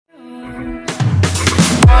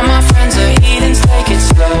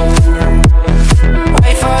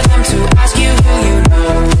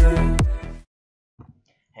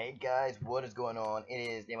guys, what is going on? It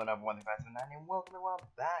is Demon13579 and welcome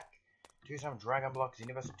back to some Dragon Block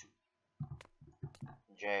Xenoverse 2.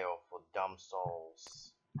 Jail for dumb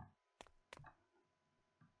souls.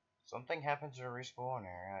 Something happened to the respawn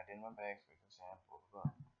area. I didn't want to expect the sample.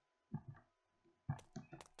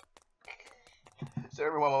 So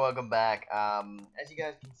everyone, welcome back. As you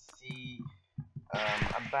guys can see,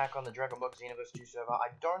 I'm back on the Dragon Block Xenoverse 2 server.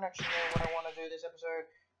 I don't actually know what I want to do this episode.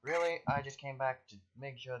 Really, I just came back to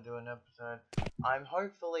make sure I do an episode. I'm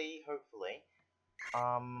hopefully,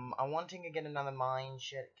 I'm wanting to get another mind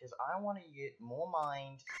shit, because I want to get more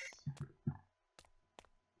mind.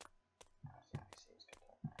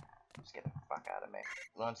 Just get the fuck out of me.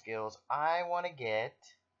 Learn skills. I want to get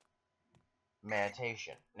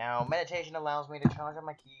meditation. Now, meditation allows me to charge up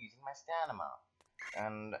my ki using my stamina.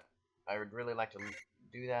 And I would really like to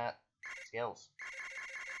do that. Skills.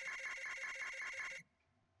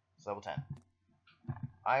 It's level 10.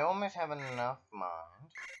 I almost have enough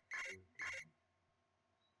mind.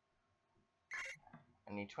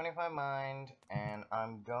 I need 25 mind, and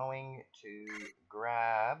I'm going to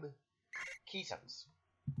grab Keysons.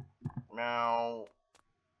 Now,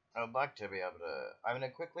 I would like to be able to... I'm going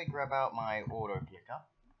to quickly grab out my auto clicker.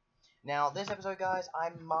 Now, this episode, guys,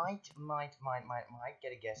 I might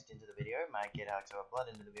get a guest into the video. Might get Alex Blood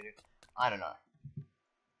into the video. I don't know.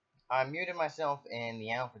 I muted myself in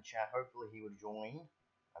the alpha chat. Hopefully he would join.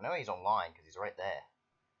 I know he's online because he's right there.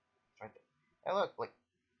 He's right there. Hey, look, like,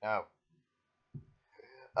 oh.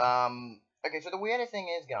 Okay, so the weirdest thing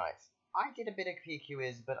is, guys, I did a bit of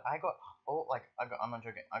PQs, but I got, I'm not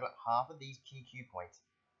joking, I got half of these PQ points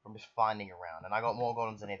from just finding around, and I got more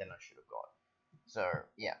golems in here than I should have got. So,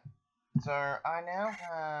 yeah. So, I now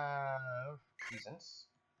have Keysons,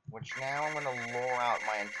 which now I'm going to lure out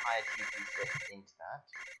my entire TP set into that.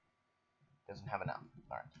 Doesn't have enough.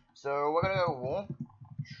 Alright. So we're gonna go warp.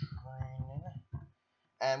 Training.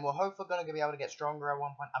 And we're hopefully gonna be able to get stronger at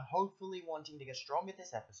one point. I'm hopefully wanting to get stronger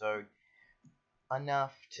this episode.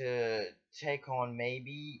 Enough to take on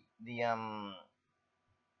maybe the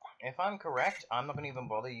if I'm correct, I'm not gonna even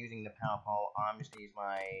bother using the power pole. I'm just gonna use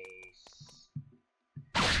my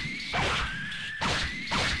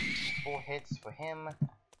 4 hits for him.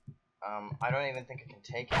 I don't even think I can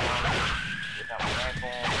take him on without my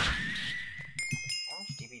rifle. How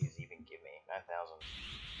much DB does he even give me? 9,000.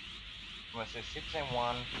 I'm gonna say 6 and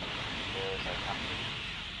 1 because I have to.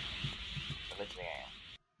 So literally I am.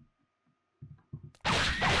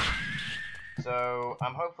 So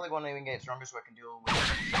I'm hopefully going to even get stronger so I can deal with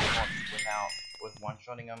with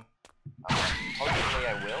one-shotting them. Hopefully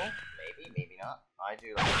I will. Maybe not. I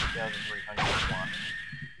do like 2,301.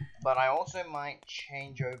 But I also might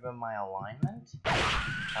change over my alignment.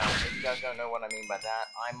 If you guys don't know what I mean by that,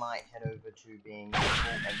 I might head over to being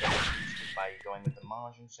neutral and get boosted by going with the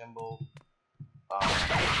margin symbol.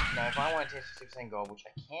 Now, if I want to taste 6% gold, which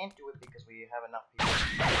I can't do it because we have enough people.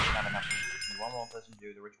 We have enough people. We need one more person to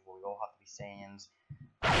do the ritual. We all have to be Saiyans.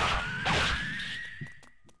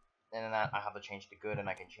 And then that I have to change to good, and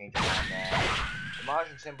I can change it on there. The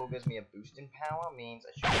margin symbol gives me a boost in power, means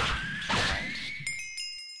I should have strength.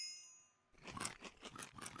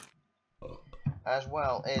 As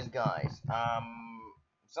well as, guys,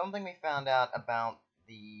 something we found out about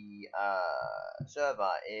the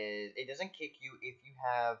server is it doesn't kick you if you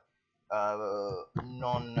have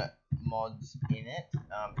non-mods in it.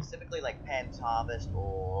 Specifically, like Pan's Harvest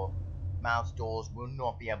or Mouse Doors will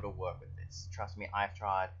not be able to work with this. Trust me, I've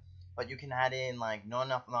tried. But you can add in like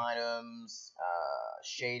non-enough items,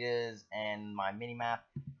 shaders, and my minimap.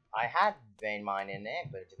 I had vein mine in there,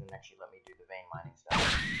 but it didn't actually let me do the vein mining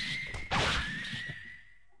stuff.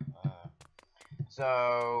 So,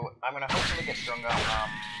 I'm gonna hopefully get stronger.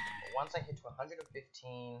 Once I hit to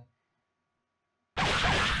 115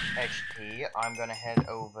 XP, I'm gonna head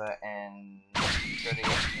over and go to the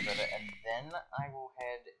extra, and then I will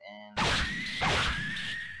head and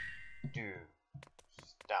do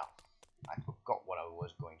stuff. I forgot what I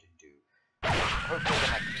was going to do. Hopefully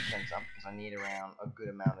get my defense up, because I need around a good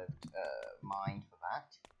amount of mind for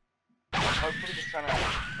that. I'm hopefully just trying to,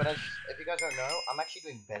 but if you guys don't know, I'm actually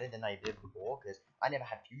doing better than I did before, because I never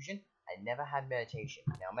had fusion, I never had meditation.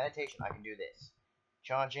 Now meditation, I can do this.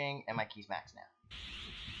 Charging, and my key's max now.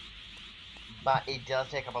 But it does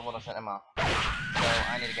take up a lot of stamina, so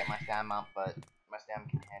I need to get my stamina up, but my stamina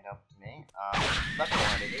can hand up to me. That's what I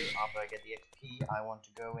want to do. After I get the XP, I want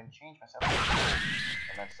to go and change myself,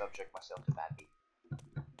 and then subject myself to bad beat.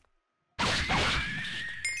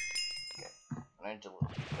 I'm going to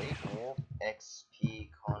delete Warp XP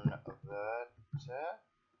Converter.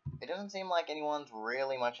 It doesn't seem like anyone's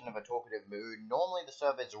really much in a talkative mood. Normally the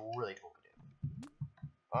server is really talkative.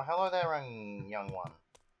 Oh, hello there, young one.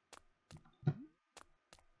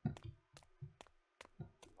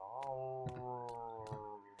 Oh.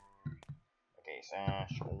 Okay,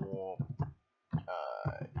 slash warp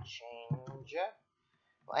changer.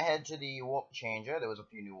 If I head to the warp changer, there was a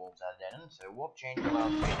few new wolves added in, so warp changer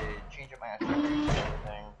allows me to change up my attributes and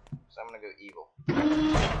everything. So I'm gonna go evil.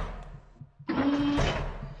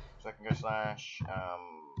 So I can go slash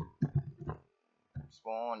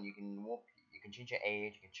spawn. You can warp. You can change your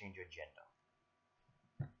age. You can change your gender.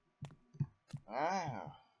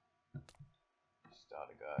 Ah.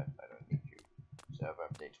 Starter guide. I don't need you. Server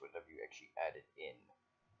updates. What have you actually added in?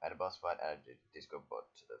 Add a boss fight. Add a disco bot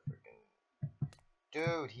to the freaking.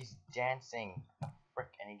 Dude, he's dancing. Oh,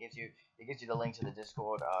 frick, and he gives you the link to the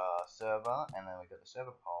Discord server, and then we got the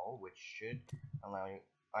server poll, which should allow you.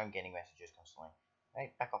 I'm getting messages constantly.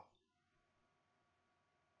 Hey, back off.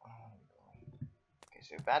 Okay,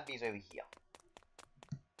 so Bad B's over here.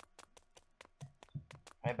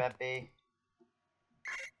 Hey, Bad B.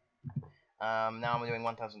 Now I'm doing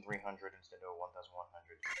 1,300 instead of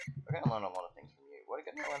 1,100. We're gonna learn a lot of things from you. What are you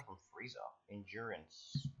gonna learn from Freezer?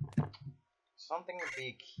 Endurance. Something would be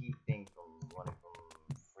a key thing from learning from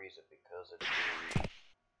Freezer because it'll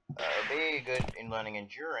be good in learning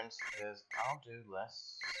endurance because I'll do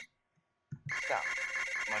less stuff.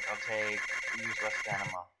 Like I'll use less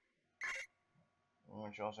stamina,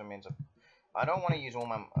 which also means I don't want to use all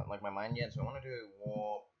my my mind yet, so I want to do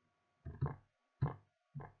warp.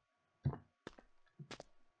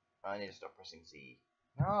 I need to stop pressing Z.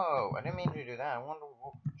 No, I didn't mean to do that. I want to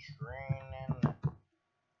warp training.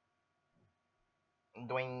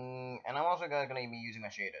 Doing, and I'm also going to be using my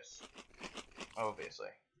shaders, obviously.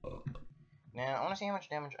 Now, I want to see how much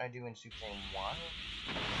damage I do in Super Saiyan 1,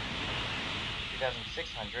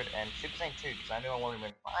 2,600, and Super Saiyan 2, because I know I want to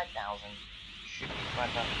win 5,000, should be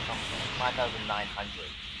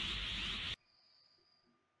 5,900.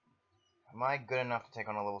 Am I good enough to take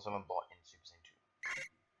on a level 7 bot in Super Saiyan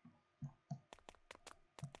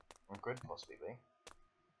 2? I could possibly be.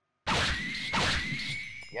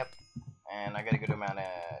 Yep. And I get a good amount of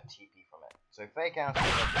TP from it. So fake out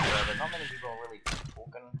there's not many people are really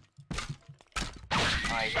talking.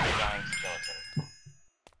 I hear a dying skeleton.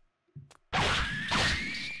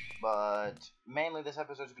 But mainly this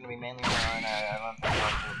episode is going to be mainly on my own. I don't think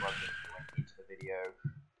I'll link into the video.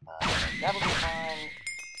 That'll be fine.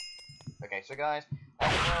 Okay, so guys,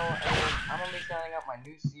 as well as I'm going to be starting up my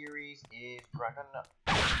new series is Dragon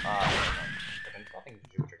nothing to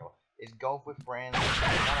do with Dragon. Is Golf with Friends. I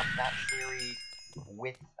run up that series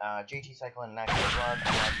with JT Cyclone and Natural Blood. I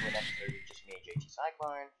might do an episode with just me and JT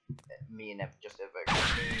Cyclone, me and just me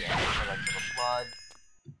and Natural Blood,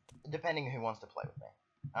 depending who wants to play with me.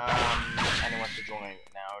 And who wants to join.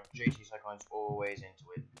 Now, JT Cyclone's always into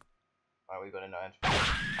it. Alright, we've got a note.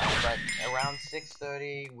 But around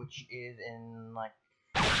 6:30, which is in like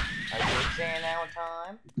I would say an hour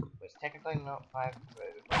time, but it's technically not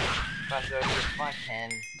 5:30. It's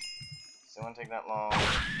 5:10. So it won't take that long.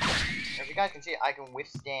 As you guys can see, I can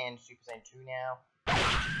withstand Super Saiyan 2 now, which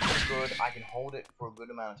is pretty good. I can hold it for a good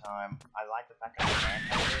amount of time. I like the fact that I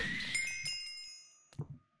can hold it.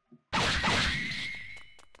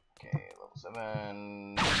 Okay, level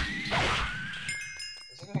 7.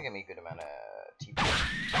 This is gonna give me a good amount of TP.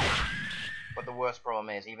 But the worst problem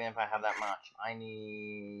is, even if I have that much, I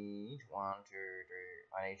need 200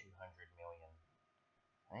 million.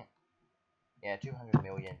 Right? Yeah, 200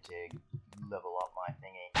 million to level up my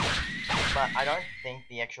thingy. But I don't think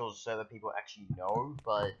the actual server people actually know,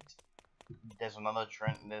 but there's another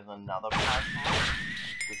trend, there's another price point,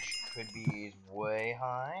 which could be way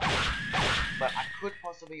high. But I could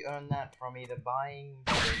possibly earn that from either buying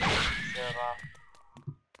the server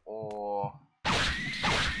or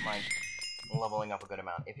like leveling up a good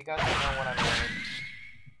amount. If you guys don't know what I mean,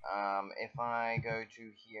 if I go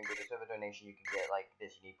to here and go to server donation, you can get like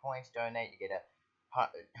this. You need points, donate, you get a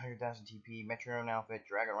 100,000 TP, Metronome outfit,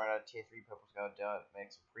 Dragon Rider, tier 3, purple skull, dirt,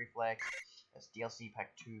 mix, and preflex. That's DLC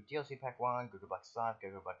pack 2, DLC pack 1, Goku Black Scythe,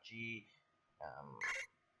 Goku Black G,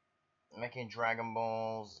 making Dragon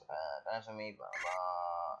Balls, Dinosaur Me, blah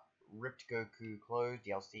blah. Ripped Goku clothes,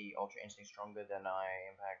 DLC, Ultra Instinct stronger than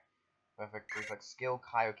Impact, perfect preflex skill,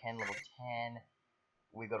 Kaioken level 10.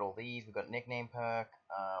 We got all these, we got nickname perk,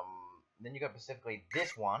 then you got specifically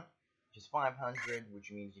this one, which is 500, which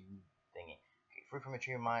means you can thingy. Fruit from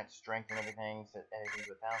Mature Might, strength and everything, set everything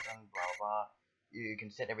to 1,000, blah blah. You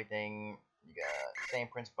can set everything. You got Saiyan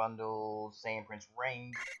Prince bundles, Saiyan Prince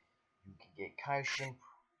ring. You can get Kaishin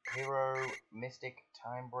Hero, Mystic,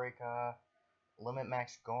 Timebreaker, Limit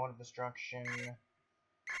Max God of Destruction,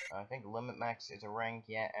 I think limit max is a rank,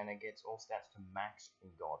 yeah, and it gets all stats to max in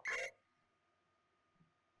God Ball.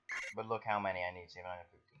 But look how many I need,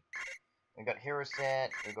 750. We got hero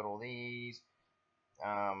set, we got all these, we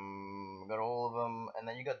got all of them, and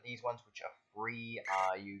then you got these ones which are free.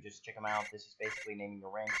 You just check them out. This is basically naming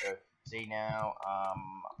your rank. So see now,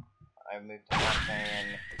 I've moved to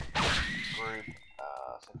Marseille group,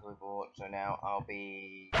 central report. So now I'll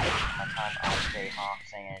be my time. I'll say half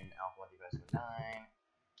saying Alpha 1 versus 9.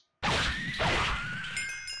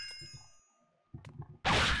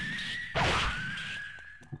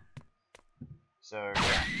 So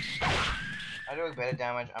yeah, I do better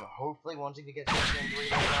damage. I'm hopefully wanting to get 3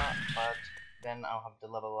 later, but then I'll have to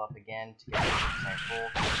level up again to get the same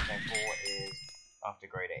 4. The same 4 is after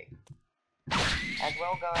grade 8. As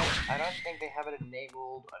well, guys, I don't think they have it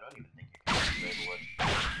enabled. I don't even think you can disable it.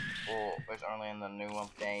 Or it's only in the new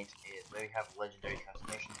update. Is they have legendary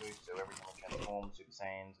transformation boost, so every time we transform Super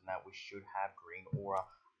Saiyans, and that we should have green aura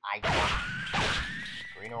icon.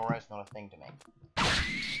 Green aura is not a thing to me.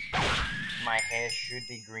 My hair should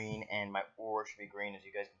be green and my aura should be green. As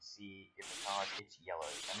you guys can see, if the card it's yellow.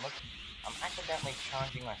 And look, I'm accidentally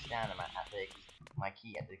charging my stamina at my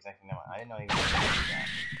key at the exact moment. I did not even do that.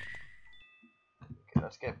 Okay,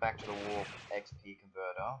 let's get back to the Warp XP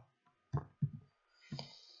converter.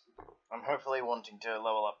 I'm hopefully wanting to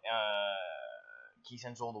level up key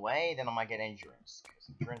sense all the way, then I might get endurance. Because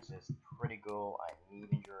endurance is pretty cool. I need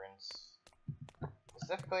endurance.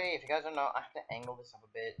 Specifically, if you guys don't know, I have to angle this up a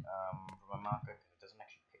bit from my marker because it doesn't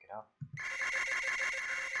actually pick it up.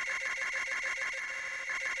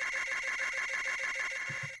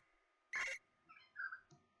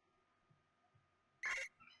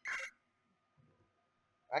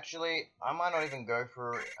 Actually, I might not even go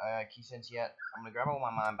for key sense yet. I'm gonna grab all my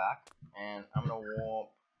mind back and I'm gonna warp.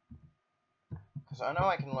 Because I know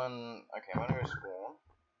I can learn. Okay, I'm gonna go spawn.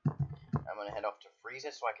 I'm gonna head off to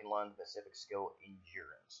Frieza so I can learn the specific skill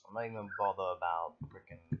endurance. I'm not even bother about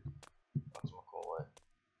freaking whatchamacallit.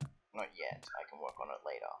 Not yet. I can work on it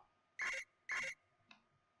later.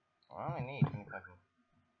 I only need 25.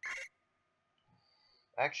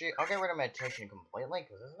 Actually, I'll get rid of meditation completely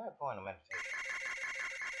because there's no point in meditation.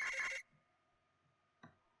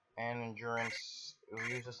 And endurance will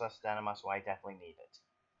use this less stamina, so I definitely need it.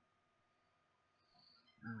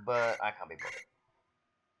 But I can't be bothered.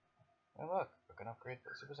 Oh look, we can upgrade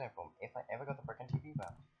the Super Saiyan form if I ever got the frickin' TV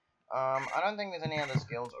back. I don't think there's any other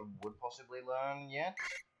skills I would possibly learn yet.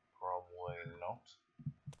 Probably not.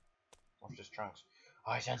 Watch this, Trunks.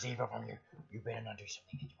 I sense evil from you. You better not do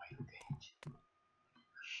something into my Ukage.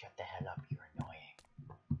 Shut the hell up, you're annoying.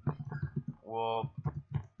 Warp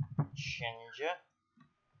changer.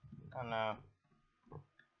 Oh no. I'm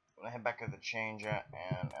gonna head back to the changer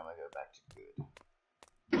and I'm gonna go back to good.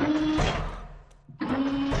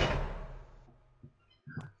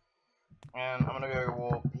 And I'm gonna go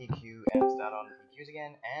warp PQ and start on PQs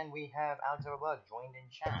again, and we have Alex Overblood joined in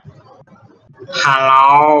chat.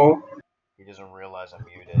 Hello. He doesn't realize I'm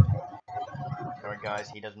muted. Sorry guys,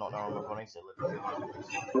 he does not know I'm recording, so let's do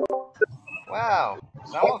this. Wow,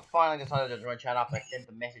 someone finally decided to join chat after I sent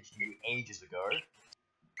the message to you ages ago.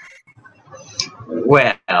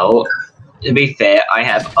 Well, to be fair, I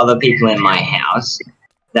have other people in my house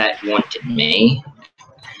that wanted me,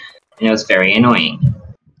 and it was very annoying.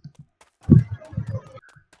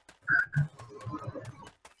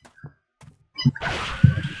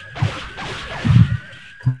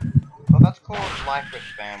 Well, that's called life with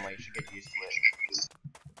family. You should get used to it.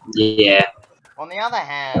 Yeah. On the other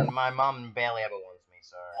hand, my mum barely ever wants me,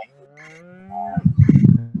 so...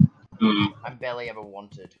 I'm barely ever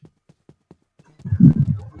wanted.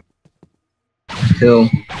 Cool.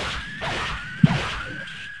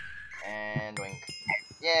 And wink.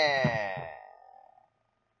 Yeah!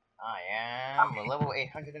 I am level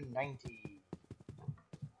 890.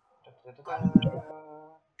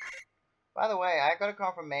 By the way, I got a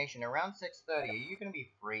confirmation around 6:30. Are you gonna be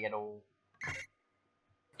free at all?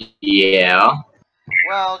 Yeah.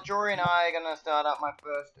 Well, Jory and I are gonna start up my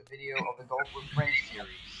first video of the Golf with Friends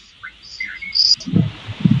series.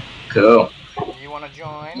 Cool. Do you wanna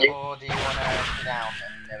join, or do you wanna sit out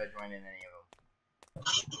and never join in any of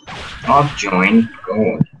them? I'll join.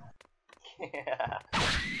 Cool. Yeah.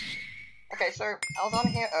 Okay, so I was on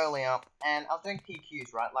here earlier, and I was doing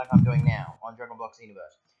PQs, right, like I'm doing now on Dragon Block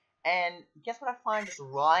Xenoverse. And guess what I find just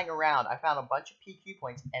lying around? I found a bunch of PQ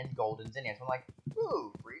points and goldens in here. So I'm like,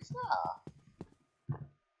 ooh, free stuff.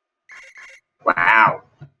 Wow.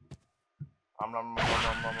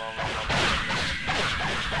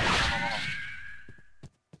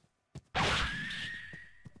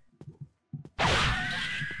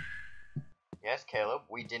 Yes, Caleb,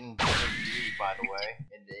 we didn't do you, by the way.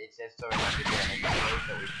 It says so in my video, and it shows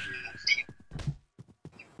that we fused.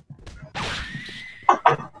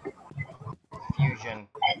 Fusion.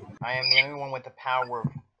 I am the only one with the power of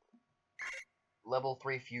level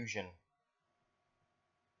 3 fusion.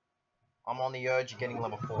 I'm on the urge of getting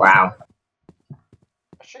level 4. Wow. I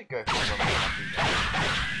should go for level 1 fusion.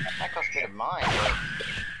 That costs a bit of mine, but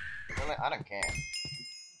really, I don't care.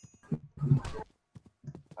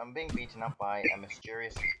 I'm being beaten up by a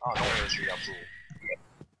mysterious... Oh, there is the Abu.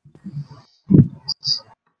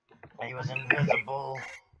 He was invisible.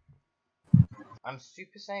 I'm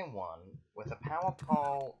Super Saiyan 1 with a power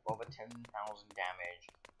pole over 10,000 damage.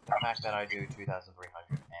 The fact that I do 2,300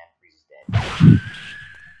 and Freeze is dead.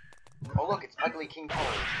 Oh look, it's Ugly King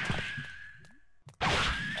Cold.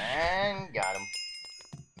 And got him.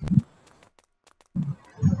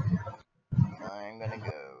 I'm gonna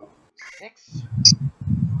go 6.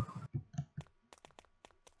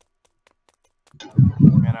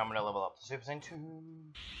 And I'm gonna level up to Super Saiyan 2.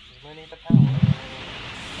 Because we need the power.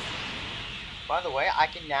 By the way, I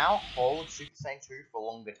can now hold Super Saiyan 2 for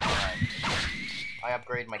longer time. I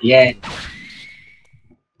upgrade my Yeah.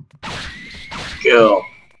 Cool.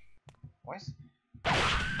 What?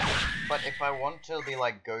 But if I want to be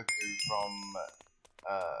like Goku from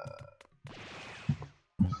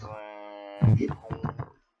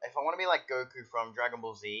if I want to be like Goku from Dragon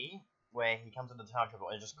Ball Z, where he comes into the time travel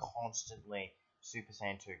and just constantly Super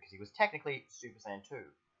Saiyan 2, because he was technically Super Saiyan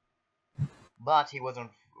 2. But he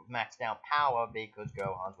wasn't maxed out power because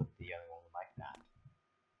Gohan's was the only one like that.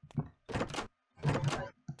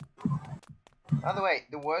 By the way,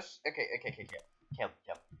 the worst... Okay. Caleb.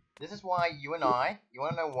 This is why you and I... You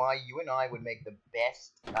wanna know why you and I would make the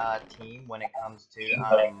best team when it comes to,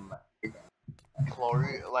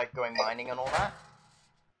 like, going mining and all that?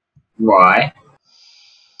 Why?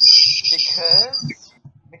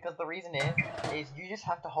 Because the reason is you just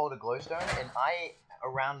have to hold a glowstone, and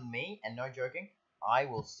around me, and no joking, I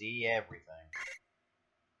will see everything.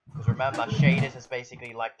 Because remember, shaders is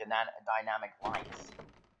basically like dynamic lights.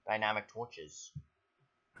 Dynamic torches.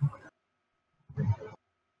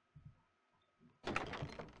 I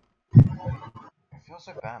feel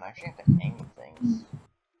so bad, I actually have to aim things.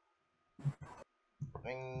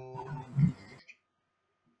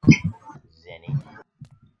 Zenny.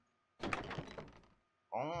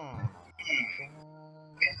 Oh.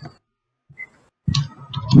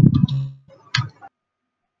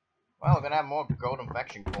 Well, we're gonna have more gold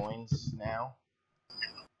infection coins now.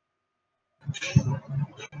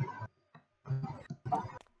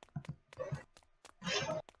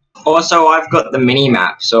 Also, I've got the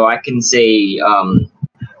mini-map, so I can see,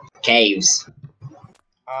 caves.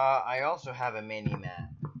 I also have a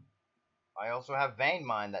mini-map. I also have Vein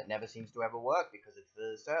Mine that never seems to ever work because it's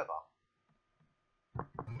the server.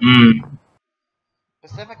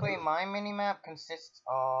 Specifically, my mini-map consists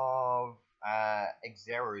of,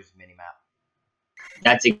 Xero's mini-map.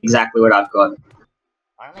 That's exactly what I've got.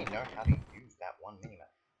 I only know how to use that one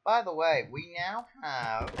mini-map. By the way, we now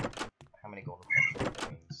have... How many golden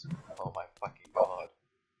infections? Oh my fucking god.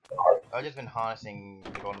 I've just been harnessing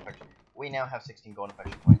the golden infection. We now have 16 golden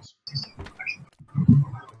infection points.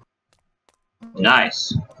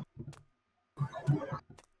 Nice.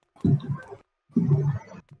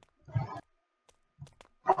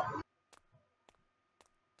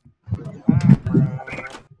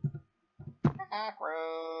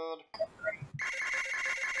 Road.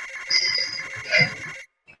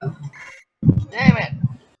 Damn it!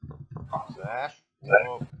 Slash.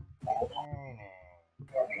 Oh.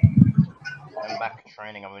 I'm back to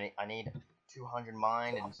training. I need 200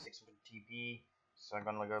 mind and 600 TP, so I'm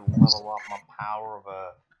gonna go level up my power of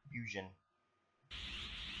a fusion.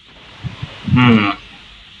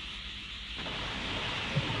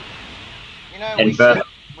 You know,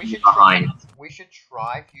 we should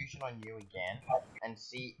try fusion on you again and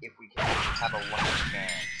see if we can actually have a luck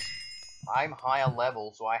chance. I'm higher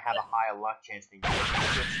level, so I have a higher luck chance than you. You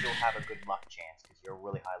should still have a good luck chance because you're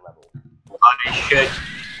really high level.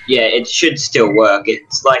 Yeah, it should still work.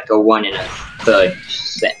 It's like a 1 in a 3rd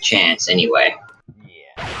set chance anyway.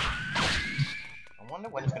 Yeah. I wonder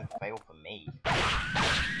when it's gonna fail for me.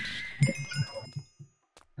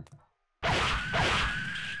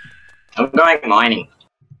 I'm going mining.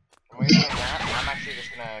 When we're doing that, I'm actually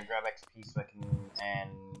just gonna grab XP so I can,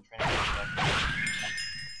 and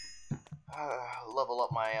level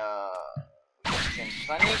up my, because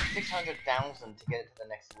I need 600,000 to get it to the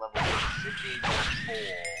next level, which should be level 4.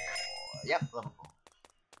 Yep, level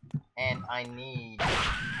 4. And I need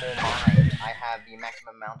more mine. I have the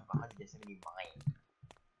maximum amount of 170 mine.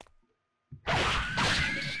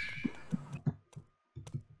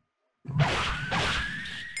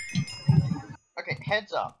 Okay,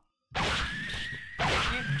 heads up.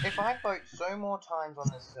 If I vote so more times on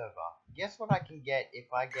this server, guess what I can get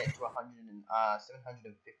if I get to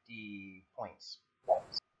 750 points?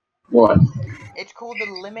 What? It's called the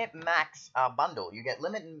Limit Max bundle. You get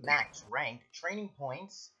Limit Max rank, training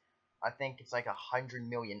points. I think it's like 100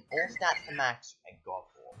 million. All stats to max and God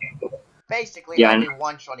for. Basically, Yeah, I'll be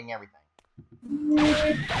one-shotting everything.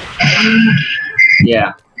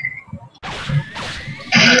 Yeah.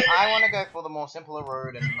 I want to go for the more simpler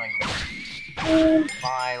road and like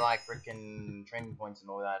buy like freaking training points and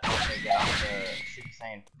all that. Hopefully get up to Super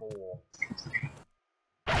Saiyan 4.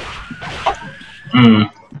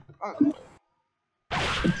 Oh.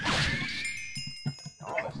 I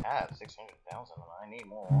almost have 600,000 and I need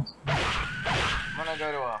more. I'm gonna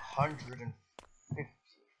go to 150.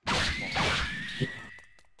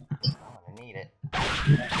 I'm gonna need it.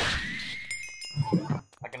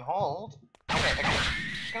 I can hold. Okay.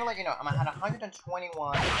 Just gonna let you know, I'm at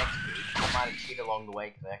 121 XP. I might have cheated along the way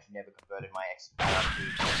because I actually never converted my XP to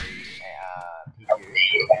PQ.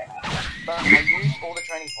 But I used all the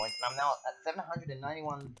training points and I'm now at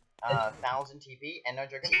 791,000 TP, and no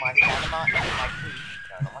joking, my stamina and my key,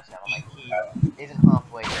 no, not my stamina, my key isn't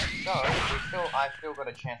halfway yet. So, I've still got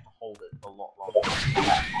a chance to hold it a lot longer.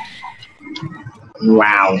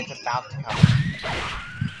 Wow. It's about to come.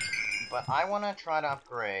 But I want to try to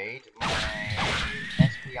upgrade my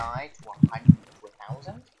SPI to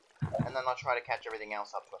 1,000, and then I'll try to catch everything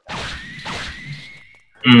else up to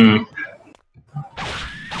 1,000.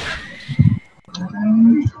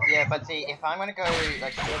 Yeah, but see, if I'm gonna go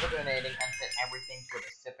like server donating and set everything to a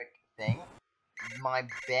specific thing, my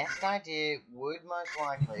best idea would most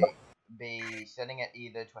likely be setting it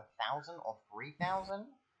either to 1,000 or 3,000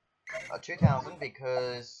 or 2,000,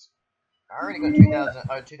 because I already got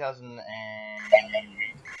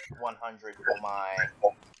 2,100 for my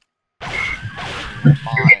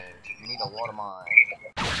mind. You need a lot of mind.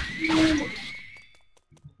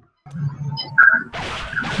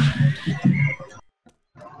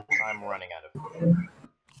 I'm running out of food.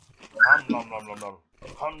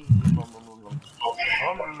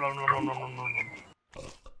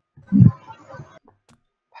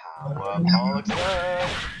 Power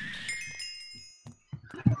politics.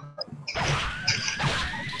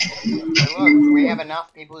 Hey, look, we have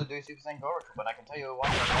enough people to do Super Saiyan Goku, but I can tell you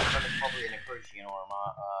one of them is probably an Akrusian or a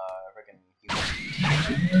freaking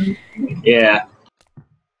human. Yeah.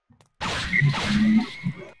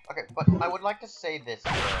 Okay, but I would like to say this.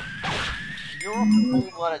 You're a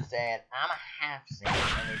full-blooded Saiyan, I'm a half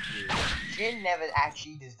Saiyan, and if you... Jin never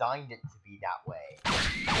actually designed it to be that way.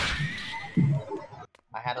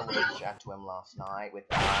 I had a little chat to him last night with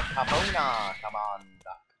Carbon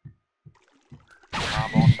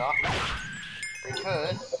Duck.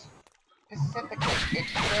 Because, specifically, it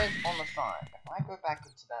says on the side, if I go back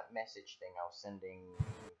into that message thing I was sending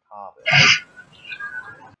Carbon,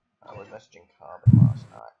 I was messaging Carbon last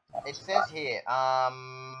night. It says here,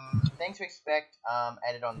 things to expect,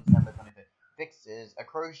 added on December 25th. Fixes,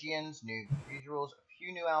 Acrosians, new visuals, a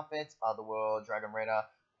few new outfits, Otherworld, Dragon Raider,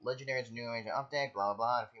 Legendary's new agent update, blah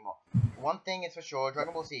blah, and a few more. One thing is for sure,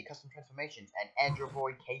 Dragon Ball Z, custom transformations, and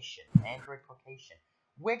androidcation.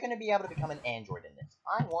 We're gonna be able to become an android in this.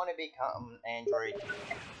 I wanna become android.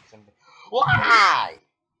 Why?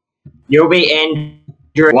 You'll be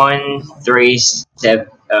Android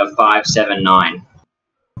 137579.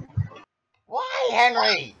 Why,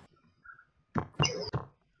 Henry?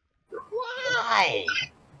 Why?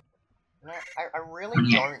 No, I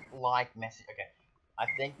really don't like message. Okay, I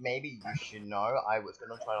think maybe you should know. I was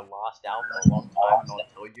gonna try to last out for a long time and not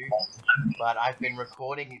tell you, but I've been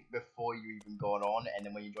recording it before you even got on, and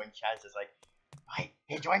then when you join chat, it's just like, hey,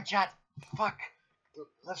 join chat. Fuck.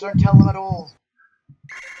 Let's not tell them at all.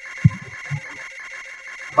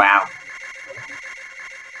 Wow.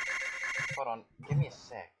 Hold on, give me a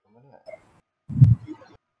sec.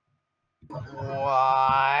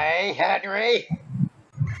 Why, Henry?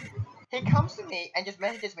 He comes to me and just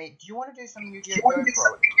messages me, do you want to do some Yu-Gi-Oh!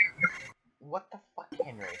 GoPro? What the fuck,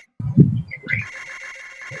 Henry?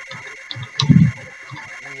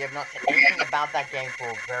 We have not said anything about that game for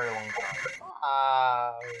a very long time.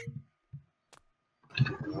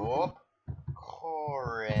 Whoop.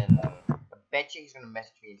 Corin. I bet you he's gonna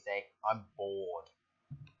message me and say, I'm bored.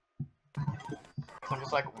 So I'm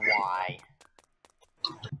just like, why?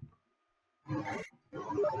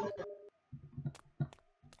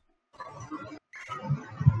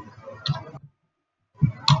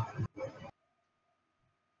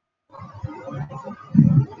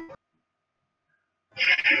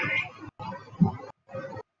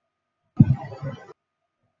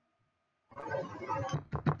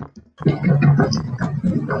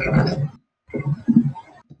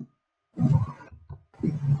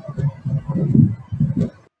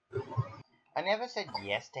 I never said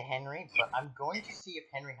yes to Henry, but I'm going to see if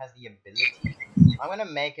Henry has the ability. I'm going to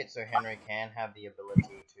make it so Henry can have the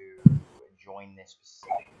ability to join this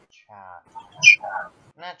specific chat.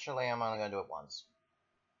 Naturally, I'm only going to do it once.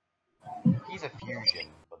 He's a fusion,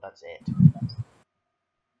 but that's it.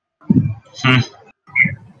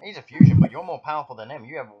 He's a fusion, but you're more powerful than him.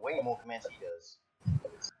 You have way more commands he does.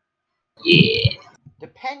 Yeah.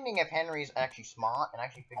 Depending if Henry's actually smart and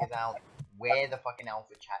actually figures out where the fucking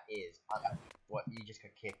alpha chat is. What, you just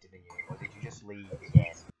got kicked, didn't you? Or did you just leave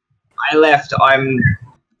again? I left. I'm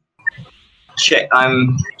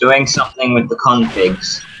doing something with the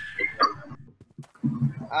configs.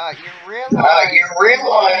 You realize...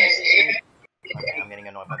 Okay, I'm getting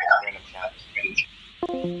annoyed by this random chat.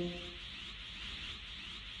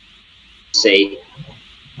 See.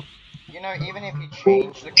 You know, even if you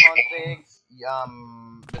change the configs,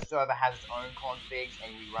 the server has its own configs,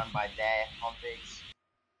 and we run by their configs.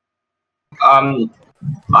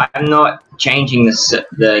 I'm not changing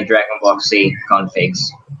the Dragon Block C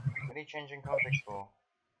configs. What are you changing configs for?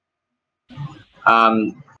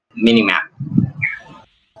 Minimap.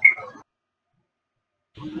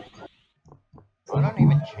 I don't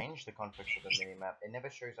even change the configs for the minimap. It never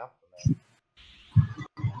shows up for me.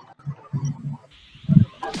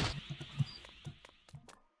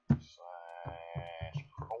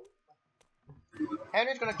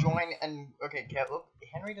 Henry's gonna join and... Okay, look,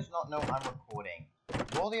 Henry does not know I'm recording.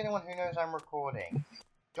 You're the only one who knows I'm recording.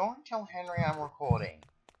 Don't tell Henry I'm recording.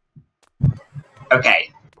 Okay.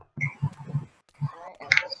 Can I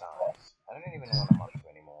emphasize? I don't even know what I'm up to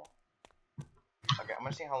anymore. Okay, I'm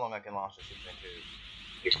gonna see how long I can last this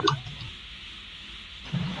Super 2.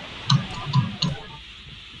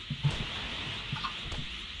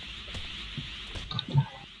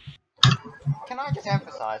 Can I just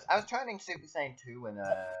emphasize? I was turning Super Saiyan 2 in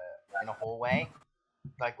a hallway,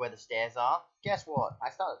 like where the stairs are. Guess what? I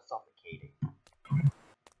started suffocating.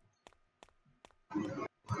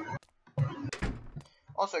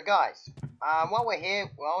 Also, guys, while we're here,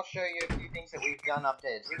 I'll show you a few things that we've done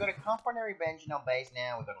updates. We've got a complimentary bench in our base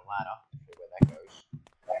now. We've got a ladder. See where that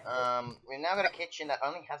goes. We've now got a kitchen that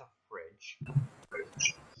only has a fridge.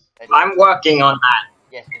 I'm working on that.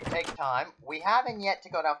 Yes, it takes time. We haven't yet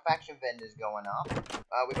got our faction vendors going up.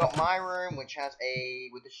 We've got my room, which has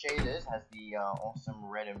with the shaders, has the awesome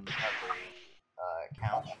red and purple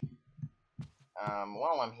couch.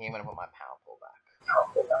 While I'm here, I'm going to put my power pole back.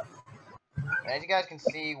 And as you guys can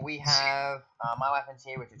see, we have my weapons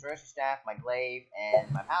here, which is Roshi Staff, my glaive,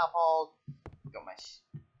 and my power pole. We've got my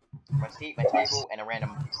seat, my table, and a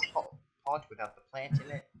random pod without the plant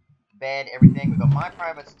in it. Bed, everything. We've got my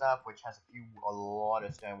private stuff, which has a lot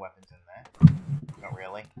of stone weapons in there. Not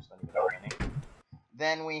really, just not even that many.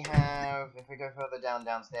 Then we have, if we go further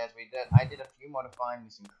downstairs, I did a few modifying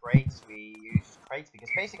with some crates. We used crates because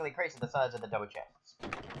basically crates are the size of the double chests. So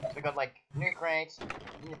we got like new crates,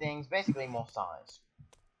 new things, basically more size,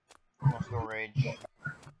 more storage,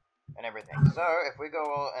 and everything. So if we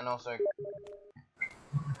go and also.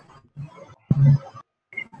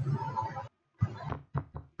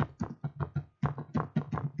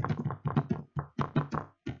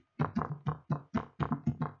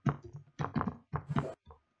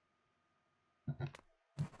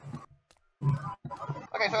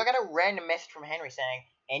 Okay, so I got a random message from Henry saying,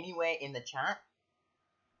 anywhere in the chat?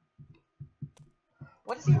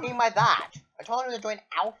 What does he mean by that? I told him to join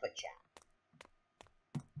Alpha chat.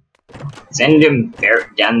 Send him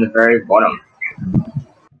down the very bottom.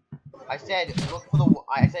 I said, look for the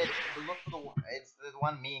it's the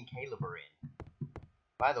one me and Caleb are in.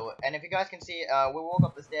 By the way, and if you guys can see, we walk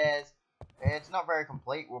up the stairs. It's not very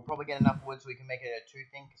complete. We'll probably get enough wood so we can make it a 2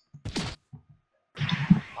 thing.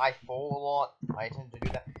 I fall a lot. I tend to do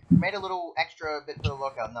that. Made a little extra bit for the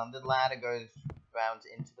lookout. Now the ladder goes round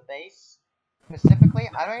into the base. Specifically,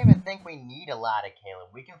 I don't even think we need a ladder, Caleb.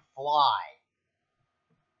 We can fly.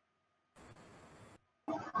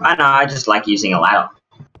 I know. I just like using a ladder.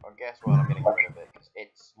 Well, guess what? I'm getting rid of it because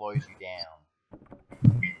it slows you down.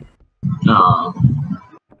 Oh.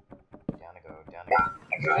 Down to go.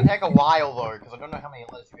 It's gonna take a while though, because I don't know how many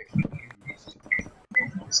letters you actually used.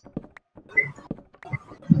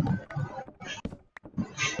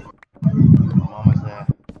 I'm almost there.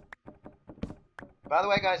 By the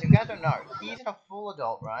way, guys, if you guys don't know, he's a full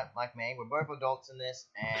adult, right? Like me. We're both adults in this,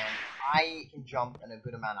 and I can jump in a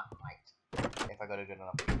good amount of height if I got a good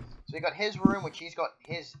enough. So we got his room, which he's got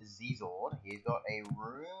his Z-Zord. He's got a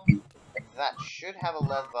room that should have a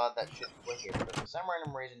lever that should click it, but for some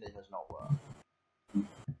random reason it does not work.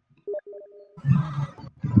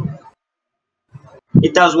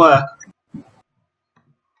 It does work.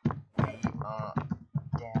 We are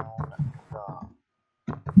down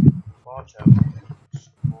the bottom.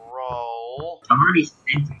 Scroll I already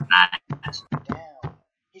sent that. down.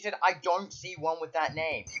 He said, I don't see one with that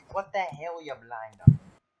name. What the hell, you blinder?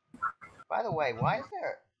 By the way, why is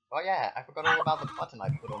there... Oh yeah, I forgot all about the button I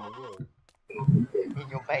put on the wall. In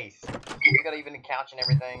your base. We got even a couch and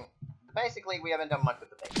everything. Basically, we haven't done much with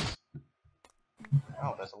the base.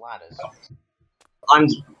 Oh, there's ladders. I'm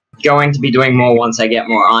going to be doing more once I get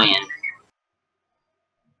more iron.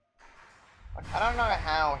 I don't know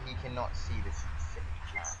how he cannot see this specific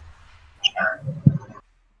chat.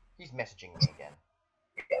 He's messaging me again.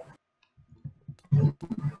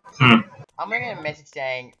 I'm gonna get a message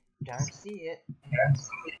saying, don't see it.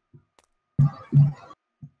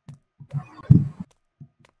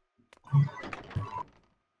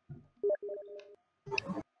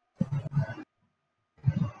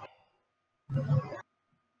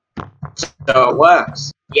 So it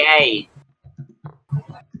works. Yay.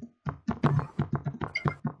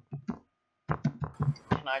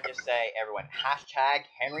 Can I just say, everyone, hashtag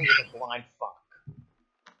Henry is a blind fuck.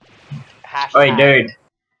 Hashtag. Oi, dude.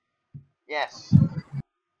 Yes.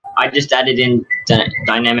 I just added in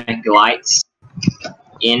dynamic lights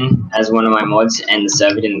in as one of my mods, and the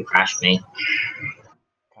server didn't crash me.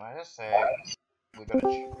 Can I just say, we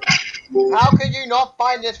gotta... How could you not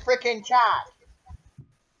find this freaking chat?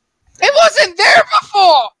 It wasn't there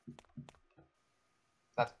before!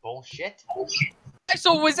 That's bullshit. I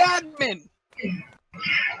saw it was admin.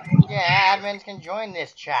 Yeah, admins can join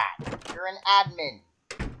this chat. You're an admin.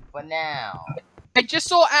 For now. I just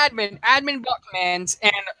saw admin block commands,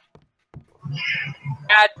 and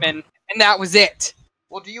admin, and that was it.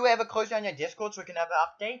 Well, do you ever close down your Discord so we can have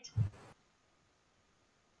an update?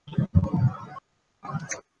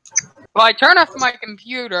 Well, I turned off my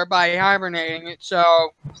computer by hibernating it,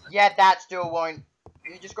 so... Yeah, that still won't...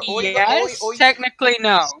 You just go... Yes, technically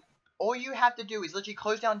no. All you have to do is literally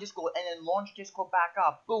close down Discord and then launch Discord back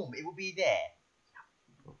up. Boom, it will be there.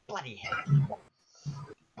 Bloody hell.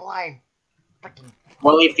 Blind freaking...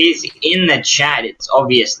 Well, if it's in the chat, it's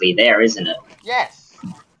obviously there, isn't it? Yes.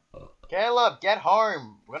 Caleb, get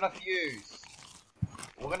home. We're gonna fuse.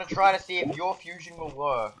 We're gonna try to see if your fusion will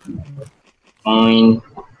work. Fine.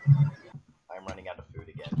 I'm running out of food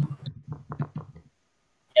again.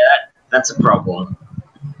 Yeah, that's a problem.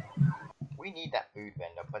 We need that food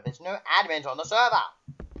vendor, but there's no admins on the server.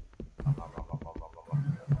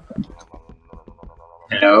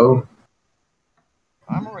 Hello?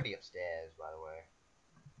 I'm already upstairs, by the way.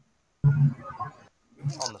 You're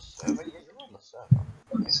on the server? Yeah, you're on the server.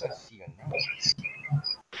 I guess I see your name.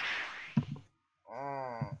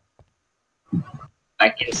 I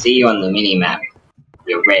can see you on the mini-map.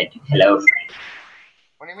 You're red. Hello, friend.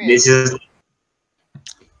 What do you mean? This is...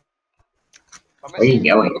 Where are you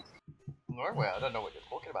going? Nowhere. I don't know what you're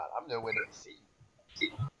talking about. I'm nowhere to see.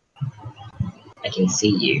 I can see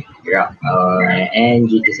you. You're up. And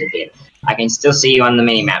you disappeared. I can still see you on the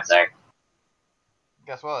mini-map, though.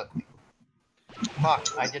 Guess what?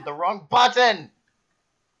 Fuck, I did the wrong button!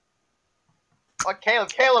 Oh, Caleb,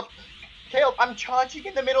 I'm charging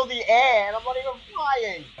in the middle of the air and I'm not even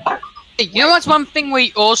flying! Hey, you know what's one thing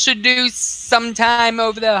we all should do sometime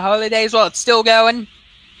over the holidays while it's still going?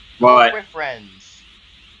 What? We're friends.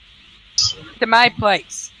 To my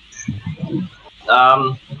place.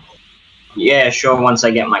 Yeah, sure, once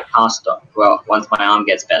I get my cast off. Well, once my arm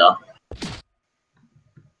gets better.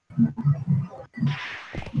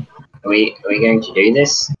 Are we going to do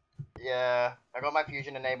this? Yeah, I got my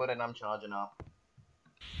fusion enabled and I'm charging up.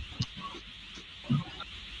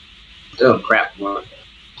 Oh, crap. Well,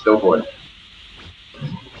 go for it.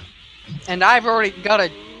 And I've already got a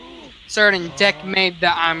certain deck made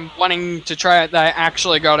that I'm wanting to try it that I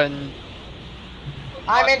actually got in.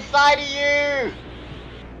 I'm inside of you!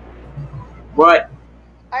 What?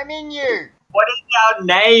 I'm in you! What is our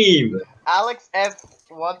name? Alex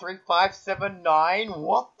F13579?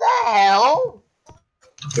 What the hell?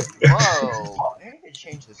 Whoa. I need to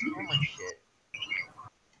change this camera shit.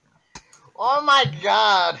 Oh my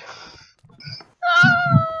god!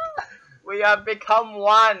 We have become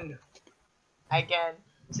one! Again.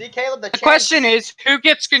 See, Caleb, the question is, who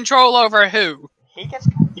gets control over who? He gets,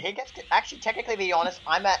 actually, technically, to be honest,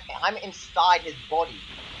 I'm inside his body.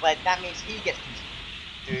 But that means he gets control.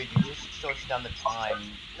 Dude, you just showed down the time.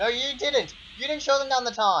 No, you didn't! You didn't show them down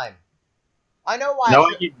the time! I know why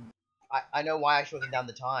I know why I showed them down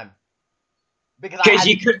the time. Because I had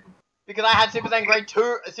Super Saiyan Grade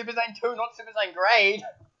 2, Super Saiyan 2, not Super Saiyan Grade!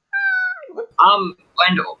 And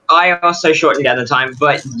I also shortened down the time,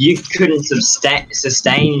 but you couldn't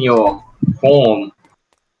sustain your form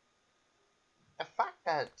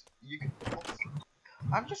You can.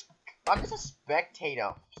 I'm just a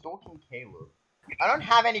spectator stalking Caleb. I don't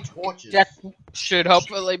have any torches. That should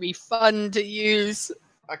hopefully be fun to use.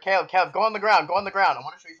 Caleb, go on the ground. Go on the ground. I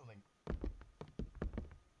want to show you something.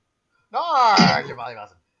 No, you probably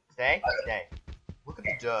mustn't. Stay. Look at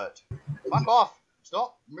the dirt. Fuck off.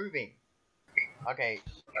 Stop moving. Okay.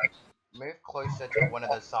 Move closer to one of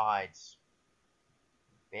the sides.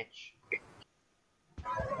 Bitch.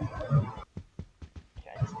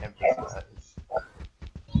 Okay, just emphasize.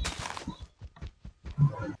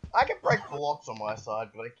 I can break blocks on my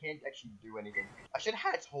side, but I can't actually do anything. I should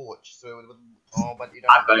have had a torch, so it would. Oh, but you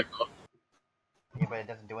don't. I've got it. Yeah, but it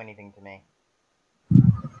doesn't do anything to me.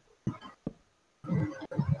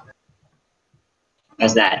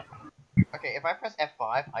 What's that? Okay, if I press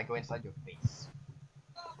F5, I go inside your face.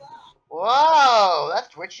 Whoa, that's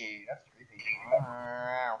twitchy. That's creepy.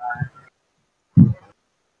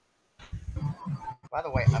 By the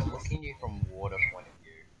way, I'm looking at you from water point of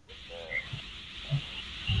view.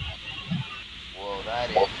 Whoa, that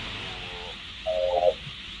is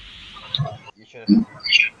cool. You should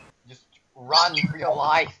just run for your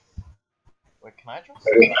life. Wait, can I drop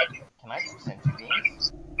sentry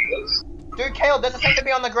beams? Dude, Caleb, there's a sentry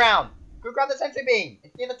beam on the ground. Go grab the sentry beam.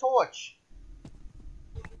 It's near the torch.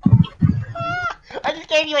 I just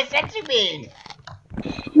gave you a sentry beam.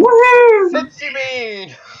 Woohoo! Sentry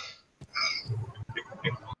beam.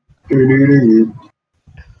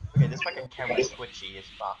 Okay, this fucking camera's twitchy as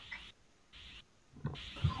fuck.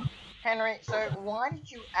 Henry, so why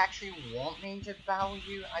did you actually want me to battle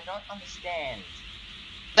you? I don't understand.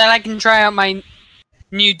 Then I can try out my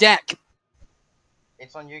new deck.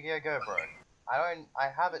 It's on Yu-Gi-Oh! Go, bro. I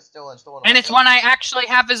have it still installed. And it's one I actually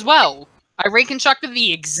have as well. I reconstructed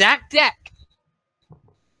the exact deck.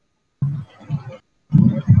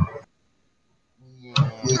 Yeah.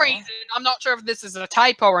 Reason, I'm not sure if this is a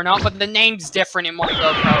typo or not, but the name's different in one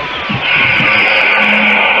logo.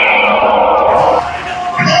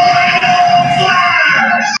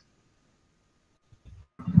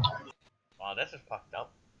 Wow, this is fucked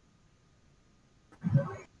up.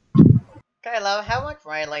 Okay, hello, how much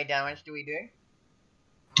melee damage do we do?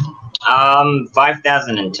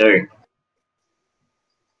 5002.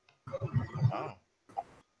 Oh.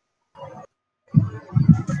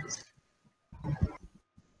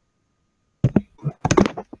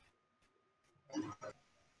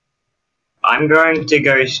 I'm going to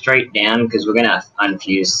go straight down because we're gonna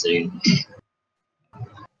unfuse soon.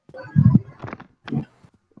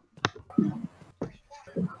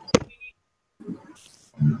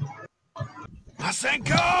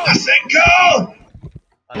 Masenko!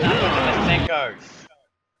 Enough with the Masenkos!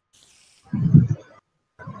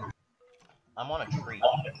 I'm on a tree.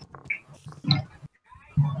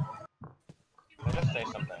 I'll just say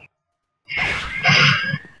something.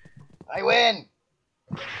 I win!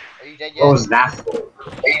 Are you dead yet? What was that for?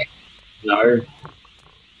 No.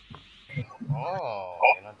 Oh,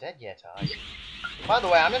 you're not dead yet, are you? By the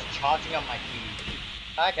way, I'm just charging up my key.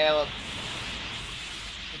 Hi, Caleb.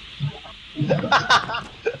 I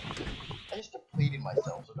just depleted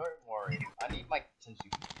myself, so don't worry. I need my Tensu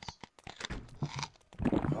keys.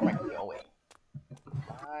 Where am I going?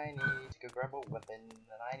 I need to go grab a weapon,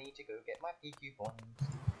 and I need to go get my PQ points.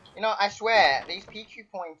 You know, I swear, these PQ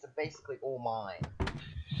points are basically all mine.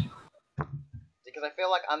 Because I feel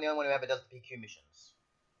like I'm the only one who ever does the PQ missions.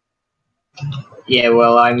 Yeah,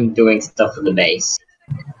 well, I'm doing stuff for the base.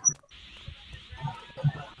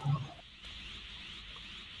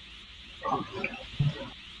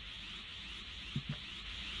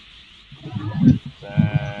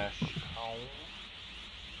 Dash home.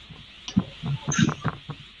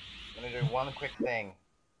 I'm gonna do one quick thing.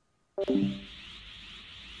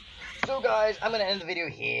 So guys, I'm gonna end the video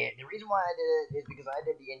here. The reason why I did it is because I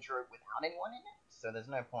did the intro without anyone in it, so there's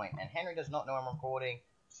no point. And Henry does not know I'm recording,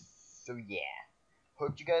 so yeah.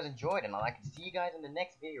 Hope you guys enjoyed, and I'd like to see you guys in the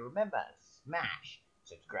next video. Remember, smash,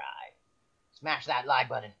 subscribe. Smash that like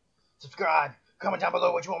button. Subscribe. Comment down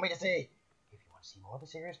below what you want me to see. If you want to see more of the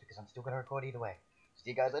series, because I'm still gonna record either way. See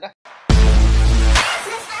you guys later.